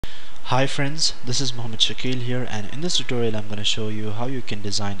Hi friends, this is Mohammed Shakil here, and in this tutorial I'm going to show you how you can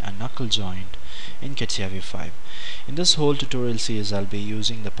design a knuckle joint in Catia V5. In this whole tutorial series I'll be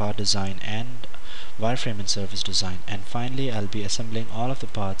using the part design and wireframe and surface design, and finally I'll be assembling all of the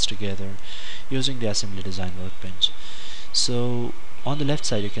parts together using the assembly design workbench. So on the left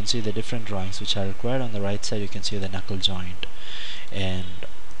side you can see the different drawings which are required. On the right side you can see the knuckle joint, and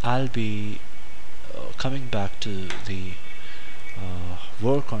I'll be coming back to the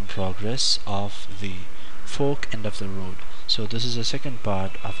work on progress of the fork end of the road. So this is the second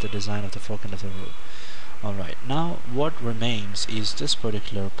part of the design of the fork end of the road. Alright, now what remains is this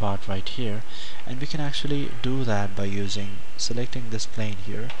particular part right here, and we can actually do that by selecting this plane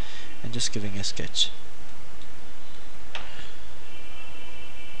here and just giving a sketch.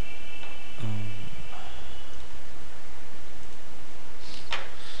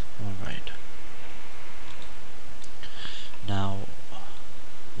 Alright, now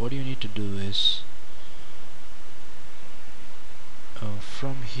what you need to do is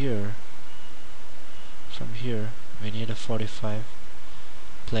from here we need a 45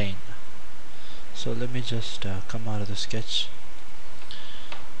 plane. So let me just come out of the sketch,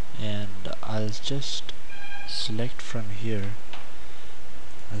 and I'll just select from here.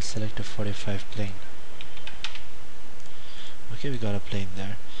 I'll select a 45 plane. Okay, we got a plane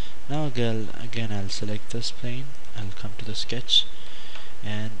there. Now again I'll select this plane. I'll come to the sketch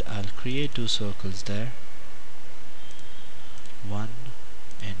and I'll create two circles there, 1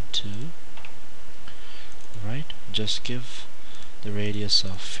 and 2. Right, just give the radius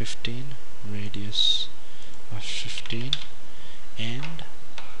of 15, and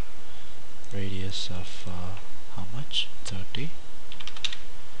radius of how much? 30.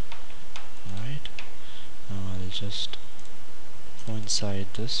 Alright, now I'll just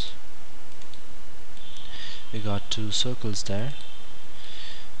coincide this. We got two circles there.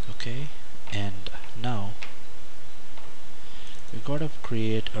 Okay, and now we gotta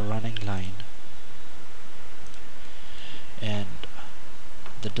create a running line, and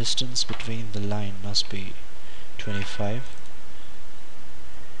the distance between the line must be 25.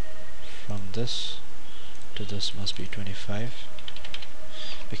 From this to this must be 25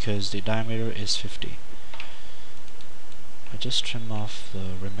 because the diameter is 50. I just trim off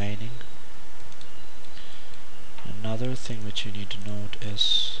the remaining. Another thing which you need to note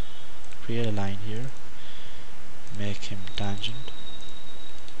is create a line here, make him tangent.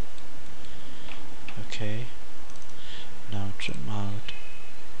 Okay, now trim out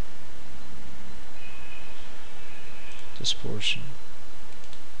this portion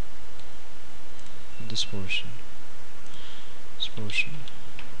and this portion,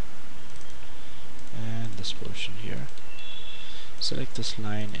 and this portion here. Select this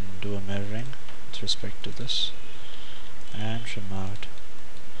line and do a mirroring with respect to this, and trim out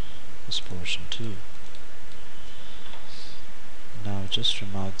this portion too. Now just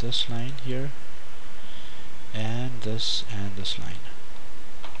trim out this line here, and this line.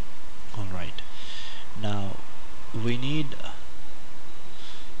 Alright, now we need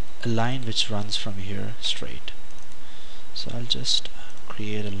a line which runs from here straight. So I'll just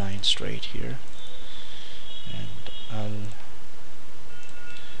create a line straight here, and I'll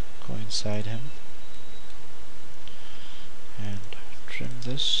coincide him and trim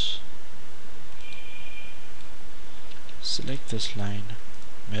this. Select this line,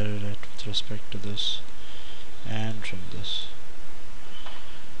 mirror it with respect to this, and trim this.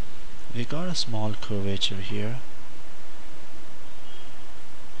 We got a small curvature here,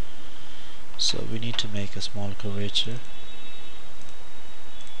 so we need to make a small curvature,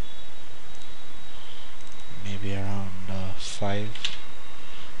 maybe around 5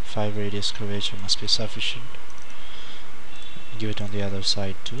 radius curvature must be sufficient. Give it on the other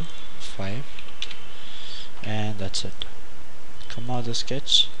side too, 5, and that's it. Come out of the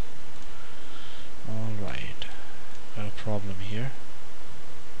sketch. Alright, got a problem here.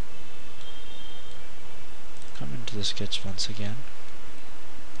 Come into the sketch once again.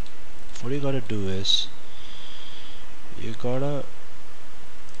 What you gotta do is you gotta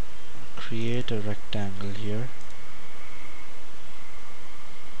create a rectangle here,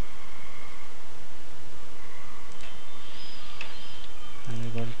 and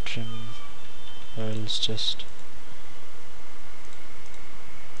you gotta trim, or else just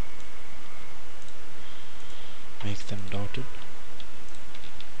make them dotted.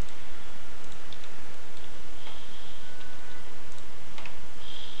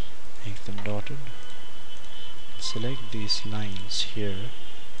 Select these lines here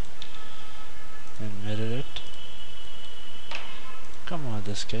and mirror it. Come on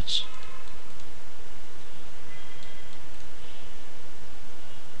the sketch.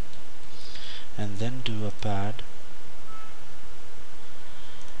 and then do a pad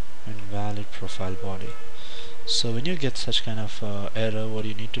and valid profile body. So when you get such kind of error, what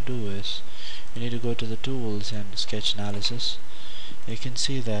you need to do is you need to go to the tools and sketch analysis. You can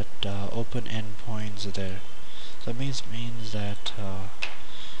see that open endpoints are there. So that means that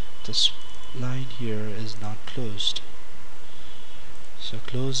this line here is not closed. So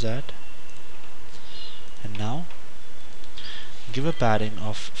close that, and now give a padding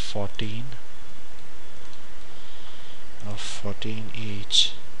of 14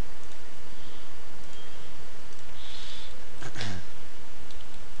 each.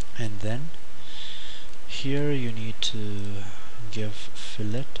 And then here you need to give a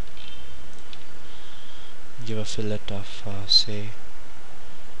fillet of say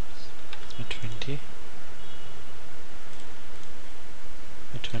a 20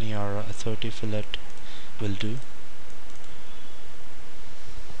 or a 30 fillet will do.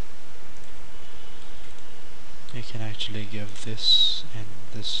 You can actually give this and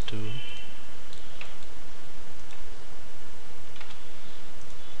this too.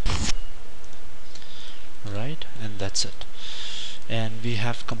 Right, and that's it. And we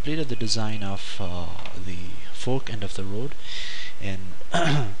have completed the design of the fork end of the road. And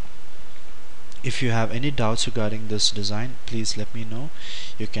if you have any doubts regarding this design, please let me know.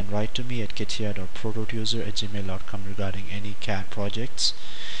 You can write to me at katia.prototuser@gmail.com regarding any CAD projects.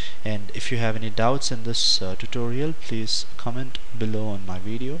 And if you have any doubts in this tutorial, please comment below on my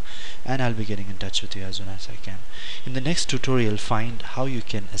video, and I'll be getting in touch with you as soon as I can. In the next tutorial, find how you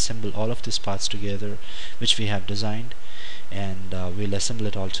can assemble all of these parts together which we have designed, and we'll assemble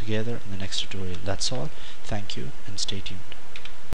it all together in the next tutorial. That's all. Thank you and stay tuned.